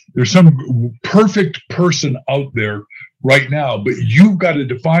is there's some perfect person out there right now, but you've got to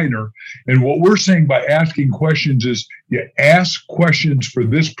define her. And what we're saying by asking questions is you ask questions for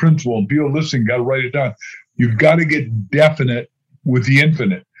this principle, and people listening got to write it down. You've got to get definite with the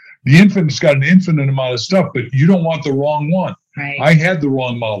infinite. The infinite's got an infinite amount of stuff, but you don't want the wrong one. Right. I had the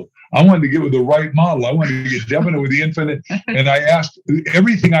wrong model. I wanted to get with the right model. I wanted to get definite with the infinite. And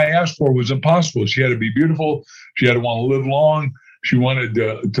everything I asked for was impossible. She had to be beautiful. She had to want to live long. She wanted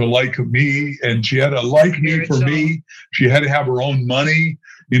to like me, and she had to like me for me. She had to have her own money.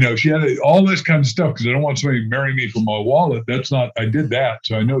 She had all this kind of stuff, because I don't want somebody to marry me for my wallet. I did that.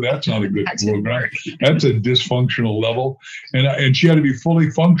 So I know that's not a good program. That's a dysfunctional level. And she had to be fully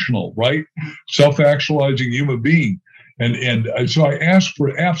functional, right? Self-actualizing human being. And so I asked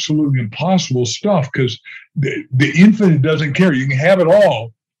for absolutely impossible stuff, because the infinite doesn't care. You can have it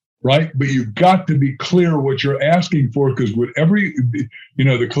all, right? But you've got to be clear what you're asking for, because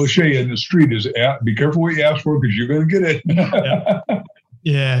the cliche in the street is be careful what you ask for, because you're going to get it.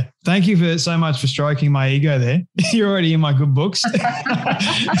 Yeah. Thank you so much for stroking my ego there. You're already in my good books. That's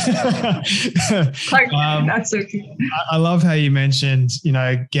okay. I love how you mentioned,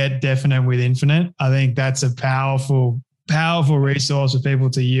 get definite with infinite. I think that's a powerful resource for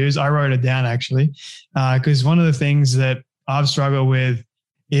people to use. I wrote it down actually, because one of the things that I've struggled with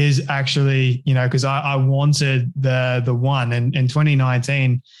is actually, because I wanted the one. And in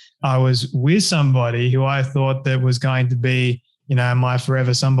 2019, I was with somebody who I thought that was going to be, my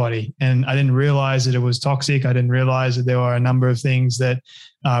forever somebody. And I didn't realize that it was toxic. I didn't realize that there were a number of things that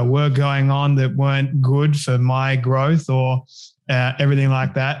were going on that weren't good for my growth or everything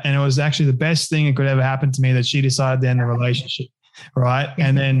like that. And it was actually the best thing that could ever happen to me that she decided to end the relationship. Right.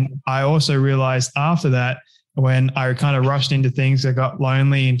 And then I also realized after that, when I kind of rushed into things, I got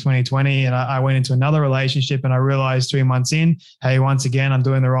lonely in 2020, and I went into another relationship, and I realized 3 months in, hey, once again, I'm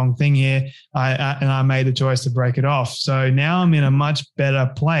doing the wrong thing here. I made the choice to break it off. So now I'm in a much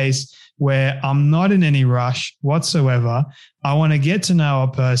better place where I'm not in any rush whatsoever. I want to get to know a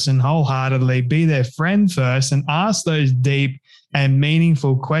person wholeheartedly, be their friend first, and ask those deep and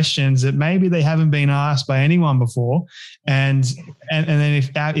meaningful questions that maybe they haven't been asked by anyone before. And then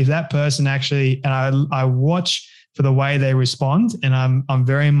if that person actually, and I watch for the way they respond, and I'm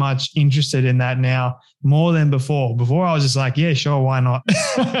very much interested in that now more than before. Before I was just like, yeah, sure, why not?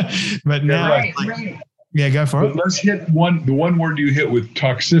 But now, right. Yeah, go for it. Let's hit the one word you hit with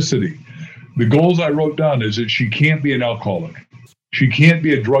toxicity. The goals I wrote down is that she can't be an alcoholic. She can't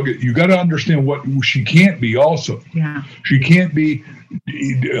be a drug. You got to understand what she can't be also. Yeah. She can't be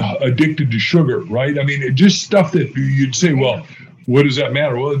addicted to sugar, right? I mean, just stuff that you'd say, well, what does that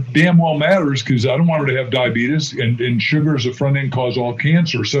matter? Well, it damn well matters, because I don't want her to have diabetes, and sugar is a front end cause all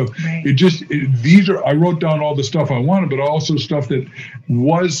cancer. So I wrote down all the stuff I wanted, but also stuff that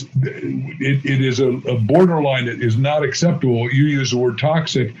it is a borderline that is not acceptable. You use the word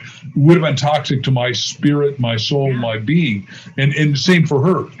toxic, would have been toxic to my spirit, my soul, my being. And same for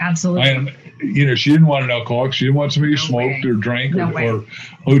her. Absolutely. She didn't want an alcoholic. She didn't want somebody who smoked or drank or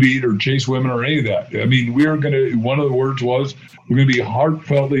OD'd or chased women or any of that. I mean, one of the words was, we're going to be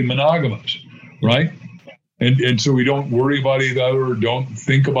heartfeltly monogamous, right? And so we don't worry about each other, or don't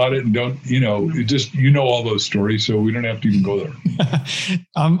think about it, and don't, all those stories, so we don't have to even go there.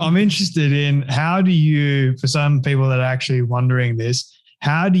 I'm interested in, how do you, for some people that are actually wondering this,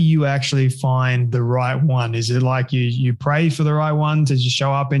 how do you actually find the right one? Is it like you pray for the right one to just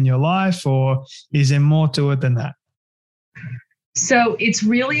show up in your life, or is there more to it than that? So it's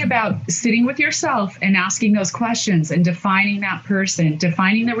really about sitting with yourself and asking those questions and defining that person,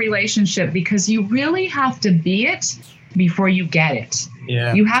 defining the relationship, because you really have to be it before you get it.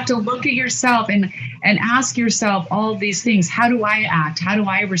 Yeah. You have to look at yourself and ask yourself all of these things. How do I act? How do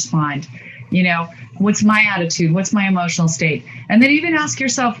I respond? You know, what's my attitude? What's my emotional state? And then even ask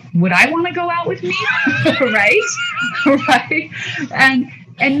yourself, would I want to go out with me? Right? Right?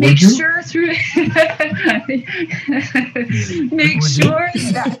 And make sure through make sure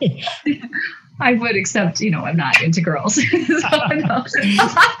that I would, except, I'm not into girls. So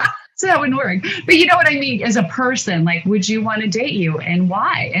that wouldn't work. But you know what I mean? As a person, like, would you want to date you and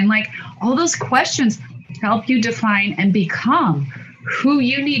why? And like all those questions help you define and become who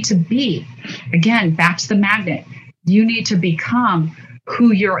you need to be. Again, back to the magnet. You need to become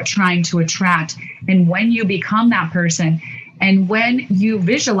who you're trying to attract. And when you become that person, and when you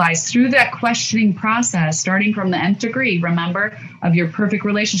visualize through that questioning process, starting from the nth degree, remember, of your perfect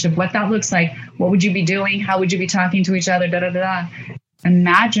relationship, what that looks like, what would you be doing? How would you be talking to each other?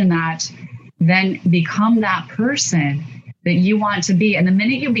 Imagine that, then become that person that you want to be. And the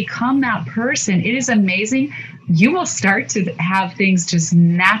minute you become that person, it is amazing. You will start to have things just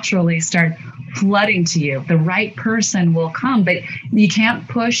naturally start flooding to you. The right person will come, but you can't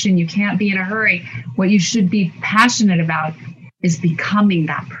push and you can't be in a hurry. What you should be passionate about is becoming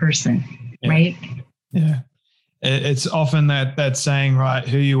that person, right? Yeah. It's often that saying, right?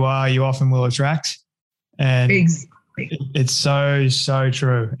 Who you are, you often will attract. And exactly. It's so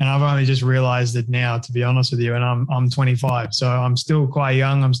true. And I've only just realized it now, to be honest with you. And I'm 25, so I'm still quite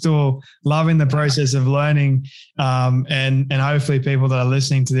young. I'm still loving the process of learning. And hopefully people that are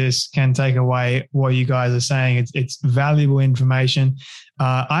listening to this can take away what you guys are saying. It's valuable information.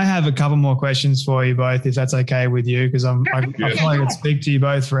 I have a couple more questions for you both, if that's okay with you, because I feel like I could speak to you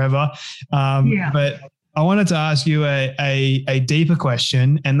both forever. But I wanted to ask you a deeper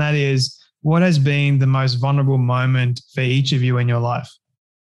question, and that is, what has been the most vulnerable moment for each of you in your life?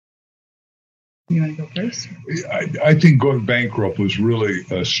 You want to go first? I think going bankrupt was really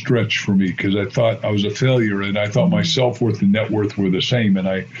a stretch for me, because I thought I was a failure, and I thought my self-worth and net worth were the same. And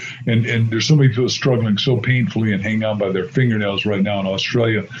there's so many people struggling so painfully and hang on by their fingernails right now in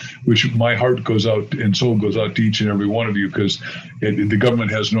Australia, which my heart goes out and soul goes out to each and every one of you, because the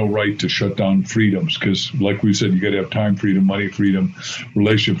government has no right to shut down freedoms. Because like we said, you got to have time freedom, money freedom,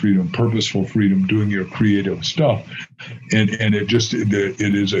 relationship freedom, purposeful freedom, doing your creative stuff. And it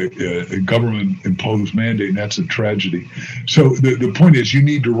is a government imposed mandate, and that's a tragedy. So the point is, you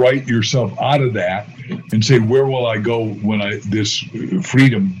need to write yourself out of that and say, where will I go when this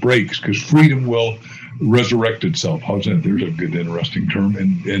freedom breaks? Because freedom will resurrect itself. How's that? There's a good, interesting term.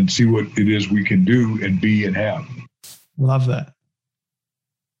 And see what it is we can do and be and have. Love that.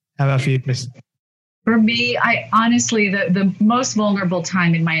 How about for you, Chris? For me, I honestly, the most vulnerable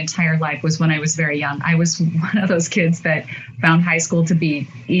time in my entire life was when I was very young. I was one of those kids that found high school to be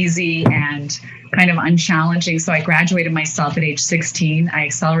easy and kind of unchallenging. So I graduated myself at age 16. I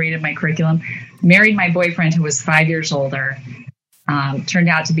accelerated my curriculum, married my boyfriend who was 5 years older. Turned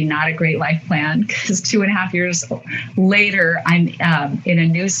out to be not a great life plan, because 2.5 years later, I'm in a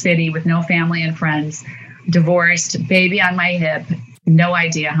new city with no family and friends, divorced, baby on my hip, no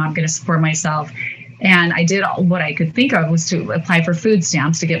idea how I'm going to support myself. And I did what I could think of was to apply for food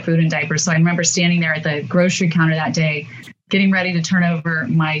stamps to get food and diapers. So I remember standing there at the grocery counter that day, getting ready to turn over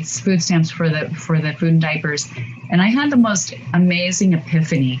my food stamps for the food and diapers. And I had the most amazing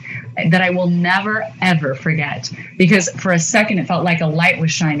epiphany that I will never, ever forget, because for a second, it felt like a light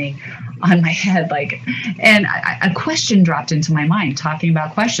was shining on my head. And a question dropped into my mind, talking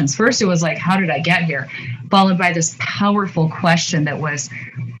about questions. First, it was like, how did I get here? Followed by this powerful question that was,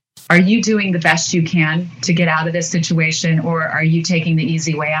 are you doing the best you can to get out of this situation, or are you taking the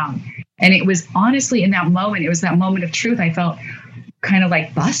easy way out? And it was honestly in that moment, it was that moment of truth. I felt kind of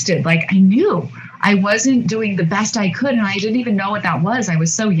like busted. Like I knew I wasn't doing the best I could. And I didn't even know what that was. I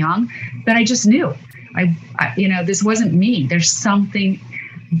was so young that I just knew I this wasn't me. There's something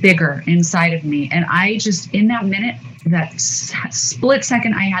bigger inside of me. And I just, in that minute, that split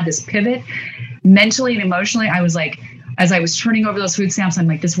second, I had this pivot mentally and emotionally. I was like, as I was turning over those food stamps, I'm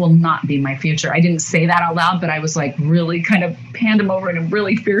like, this will not be my future. I didn't say that out loud, but I was like really kind of panned them over in a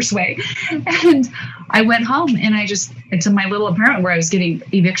really fierce way. And I went home and it's in my little apartment where I was getting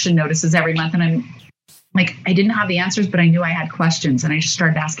eviction notices every month. And I'm like, I didn't have the answers, but I knew I had questions. And I just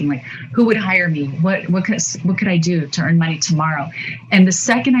started asking, like, who would hire me? What could I do to earn money tomorrow? And the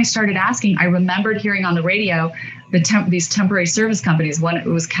second I started asking, I remembered hearing on the radio these temporary service companies. One, it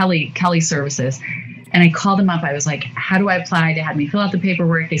was Kelly Services. And I called them up. I was like, how do I apply? They had me fill out the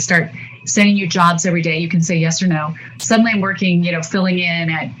paperwork. They start sending you jobs every day. You can say yes or no. Suddenly I'm working, filling in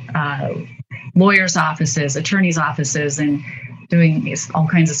at lawyers' offices, attorneys' offices, and doing all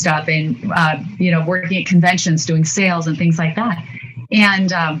kinds of stuff. And, working at conventions, doing sales and things like that.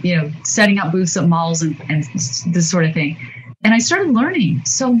 And, setting up booths at malls and this sort of thing. And I started learning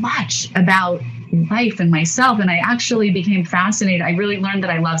so much about life and myself. And I actually became fascinated. I really learned that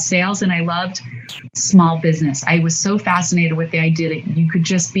I loved sales and I loved small business. I was so fascinated with the idea that you could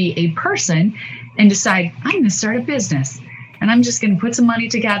just be a person and decide, I'm going to start a business and I'm just going to put some money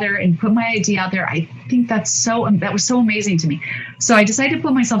together and put my idea out there. I think that was so amazing to me. So I decided to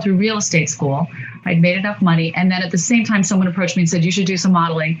put myself through real estate school. I'd made enough money. And then at the same time, someone approached me and said, you should do some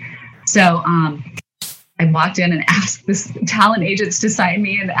modeling. So, I walked in and asked this talent agents to sign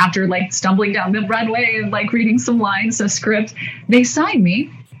me. And after stumbling down the runway and reading some lines, a script, they signed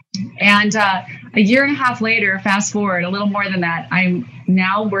me. And a year and a half later, fast forward a little more than that, I'm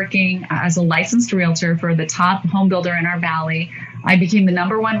now working as a licensed realtor for the top home builder in our valley. I became the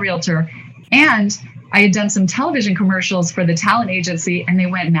 #1 realtor. And I had done some television commercials for the talent agency and they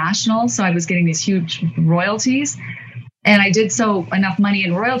went national. So I was getting these huge royalties. And I did so enough money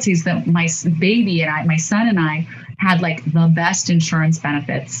in royalties that my baby and my son and I had the best insurance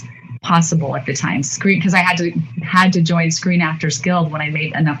benefits possible at the time. Because I had to join Screen Actors Guild when I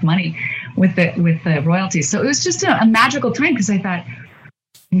made enough money with the royalties. So it was just a magical time because I thought,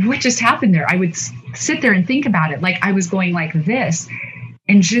 what just happened there? I would sit there and think about it like I was going like this,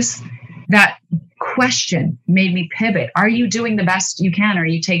 and just that question made me pivot. Are you doing the best you can? Or are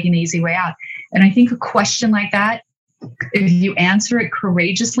you taking the easy way out? And I think a question like that, if you answer it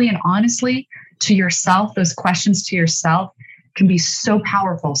courageously and honestly to yourself, those questions to yourself can be so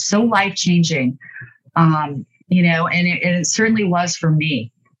powerful, so life-changing, and it certainly was for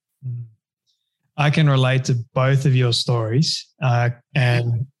me. I can relate to both of your stories.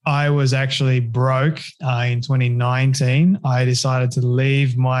 And I was actually broke in 2019. I decided to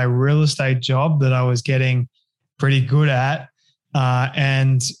leave my real estate job that I was getting pretty good at.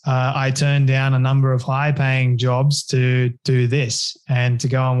 And I turned down a number of high-paying jobs to do this and to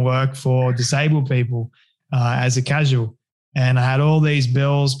go and work for disabled people as a casual. And I had all these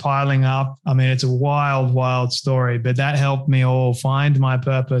bills piling up. I mean, it's a wild, wild story, but that helped me all find my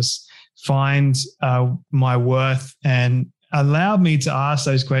purpose, find my worth, and allowed me to ask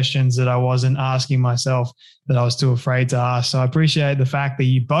those questions that I wasn't asking myself, that I was too afraid to ask. So I appreciate the fact that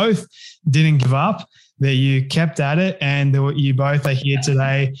you both didn't give up, that you kept at it, and that you both are here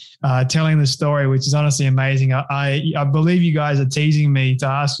today telling the story, which is honestly amazing. I believe you guys are teasing me to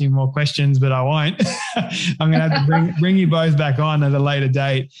ask you more questions, but I won't. I'm going to have to bring you both back on at a later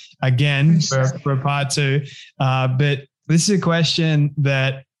date again for part 2. But this is a question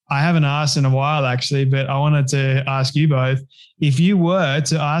that I haven't asked in a while, actually, but I wanted to ask you both. If you were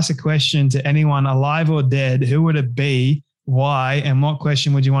to ask a question to anyone alive or dead, who would it be, why, and what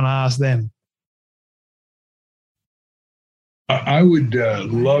question would you want to ask them? I would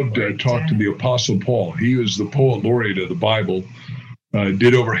love to talk to the Apostle Paul. He was the poet laureate of the Bible,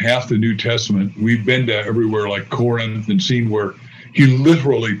 did over half the New Testament. We've been to everywhere like Corinth and seen where he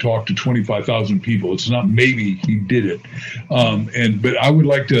literally talked to 25,000 people. It's not maybe, he did it. But I would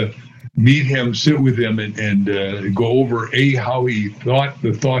like to meet him, sit with him, and go over how he thought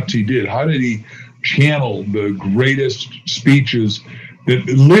the thoughts he did. How did he channel the greatest speeches that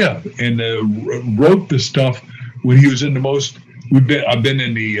live, and wrote the stuff when he was in the most. I've been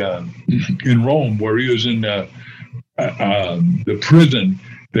in Rome, where he was in the prison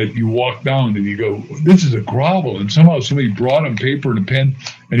that you walk down and you go, this is a grovel. And somehow somebody brought him paper and a pen,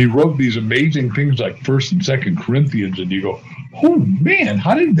 and he wrote these amazing things like 1st and 2nd Corinthians. And you go, oh man,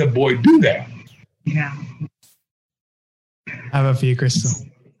 how did that boy do that? Yeah. How about for you, Crystal?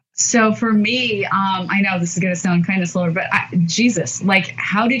 So for me, I know this is going to sound kind of slower, but Jesus,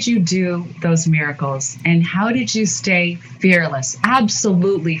 how did you do those miracles? And how did you stay fearless,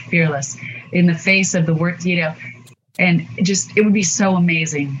 absolutely fearless in the face of the work, and it would be so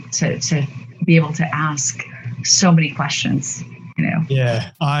amazing to be able to ask so many questions,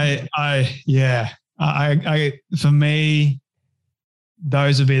 Yeah, for me,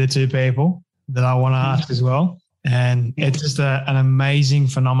 those would be the two people that I want to ask as well. And it's just an amazing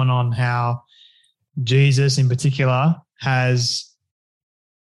phenomenon how Jesus in particular has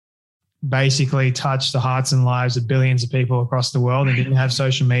basically touched the hearts and lives of billions of people across the world. He didn't have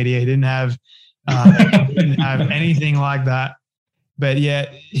social media. He didn't have anything like that. But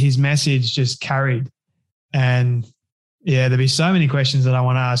yet his message just carried. And yeah, there'd be so many questions that I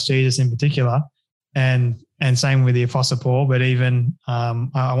want to ask Jesus in particular. and same with the Apostle Paul, but even I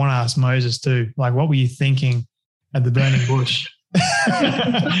want to ask Moses too, like, what were you thinking at the burning bush?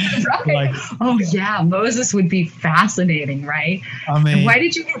 Right. Like, oh yeah, Moses would be fascinating, right? I mean, and why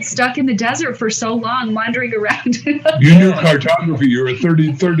did you get stuck in the desert for so long wandering around? You knew cartography. You're a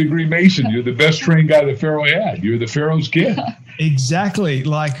 33rd degree Mason. You're the best trained guy the Pharaoh had. You're the Pharaoh's kid. Exactly.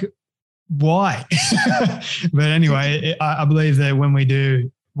 Like, why? But anyway, I believe that when we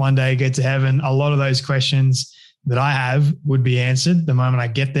do one day get to heaven, a lot of those questions that I have would be answered the moment I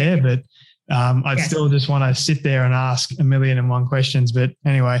get there. But I'd still just want to sit there and ask 1,000,001 questions. But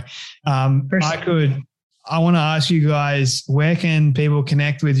anyway, I want to ask you guys, where can people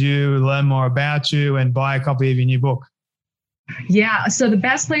connect with you, learn more about you, and buy a copy of your new book? Yeah. So the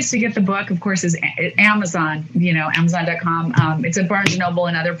best place to get the book, of course, is Amazon, Amazon.com. It's at Barnes & Noble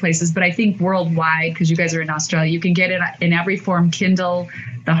and other places, but I think worldwide, because you guys are in Australia, you can get it in every form: Kindle,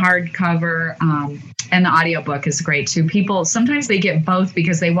 the hardcover, and the audiobook is great too. People, sometimes they get both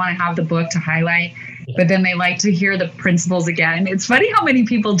because they want to have the book to highlight, but then they like to hear the principles again. It's funny how many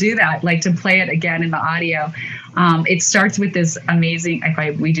people do that, like to play it again in the audio. It starts with this amazing,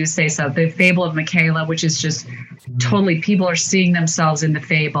 we do say so, the Fable of Michaela, which is just totally, people are seeing themselves in the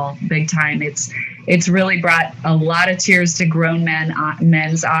fable big time. It's really brought a lot of tears to grown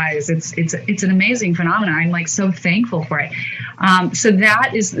men's eyes. It's an amazing phenomenon. I'm like so thankful for it. So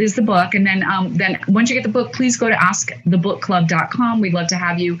that is the book. And then once you get the book, please go to askthebookclub.com. We'd love to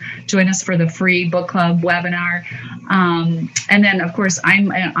have you join us for the free book club webinar. And then of course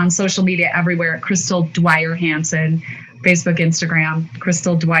I'm on social media everywhere at Crystal Dwyer Hansen, Facebook, Instagram,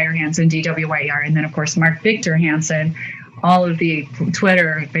 Crystal Dwyer Hansen, DWYER. And then of course, Mark Victor Hansen, all of the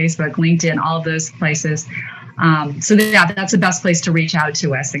Twitter, Facebook, LinkedIn, all of those places. So that's the best place to reach out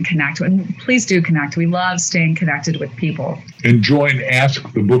to us and connect. And please do connect. We love staying connected with people. And join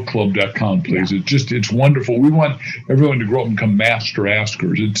askthebookclub.com, please. Yeah. It's wonderful. We want everyone to grow up and become master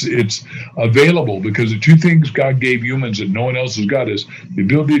askers. It's available because the two things God gave humans that no one else has got is the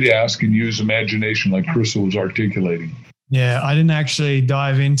ability to ask and use imagination, like Crystal was articulating. Yeah, I didn't actually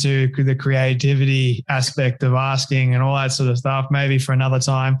dive into the creativity aspect of asking and all that sort of stuff, maybe for another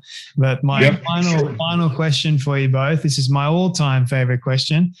time. But my final question for you both, this is my all-time favorite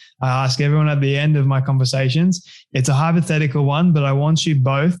question. I ask everyone at the end of my conversations. It's a hypothetical one, but I want you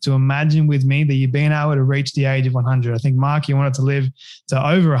both to imagine with me that you've been able to reach the age of 100. I think, Mark, you wanted to live to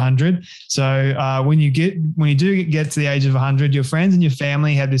over 100. So when you do get to the age of 100, your friends and your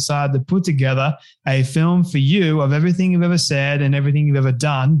family have decided to put together a film for you of everything you've ever said and everything you've ever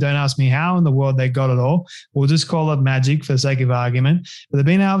done. Don't ask me how in the world they got it all. We'll just call it magic for the sake of argument. But they've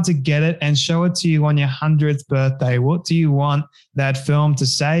been able to get it and show it to you on your 100th birthday. What do you want that film to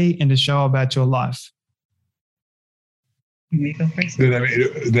say and to show about your life?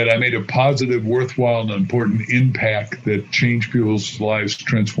 That I made a positive, worthwhile, and important impact that changed people's lives,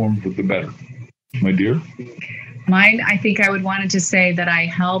 transformed for the better. My dear? Mine, I think I would want to say that I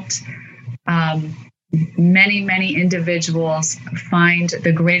helped many individuals find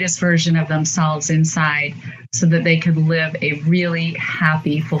the greatest version of themselves inside so that they could live a really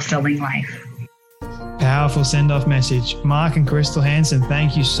happy, fulfilling life. Powerful send-off message. Mark and Crystal Hansen,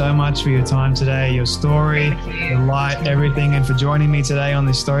 thank you so much for your time today, your story, your light, everything, and for joining me today on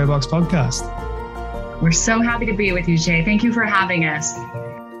this Storybox podcast. We're so happy to be with you, Jay. Thank you for having us.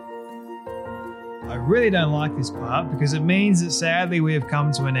 I really don't like this part because it means that sadly we have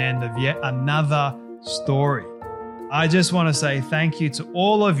come to an end of yet another story. I just want to say thank you to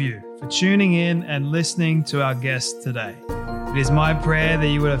all of you for tuning in and listening to our guests today. It is my prayer that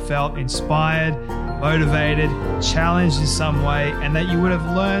you would have felt inspired, motivated, challenged in some way, and that you would have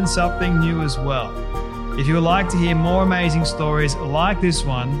learned something new as well. If you would like to hear more amazing stories like this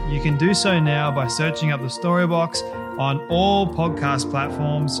one, you can do so now by searching up the Storybox on all podcast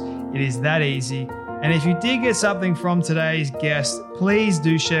platforms. It is that easy. And if you did get something from today's guest, please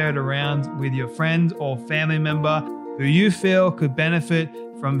do share it around with your friend or family member who you feel could benefit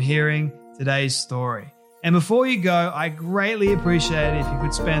from hearing today's story. And before you go, I greatly appreciate it if you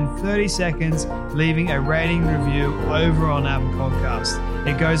could spend 30 seconds leaving a rating review over on Apple Podcasts.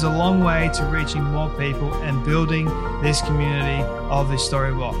 It goes a long way to reaching more people and building this community of the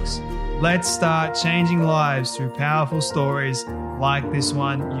Storybox. Let's start changing lives through powerful stories like this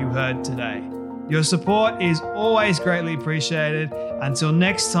one you heard today. Your support is always greatly appreciated. Until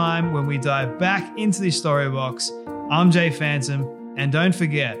next time, when we dive back into the Storybox, I'm Jay Phantom, and don't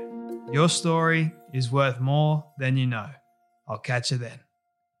forget, your story is worth more than you know. I'll catch you then.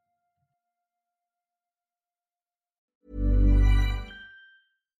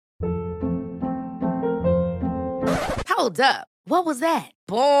 Hold up. What was that?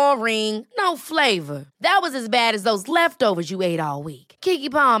 Boring. No flavor. That was as bad as those leftovers you ate all week. Keke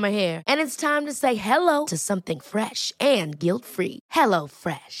Palmer here, and it's time to say hello to something fresh and guilt-free. Hello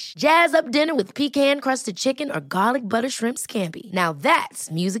Fresh. Jazz up dinner with pecan-crusted chicken or garlic butter shrimp scampi. Now that's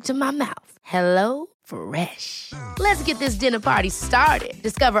music to my mouth. Hello Fresh. Let's get this dinner party started.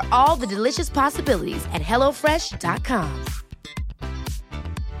 Discover all the delicious possibilities at hellofresh.com.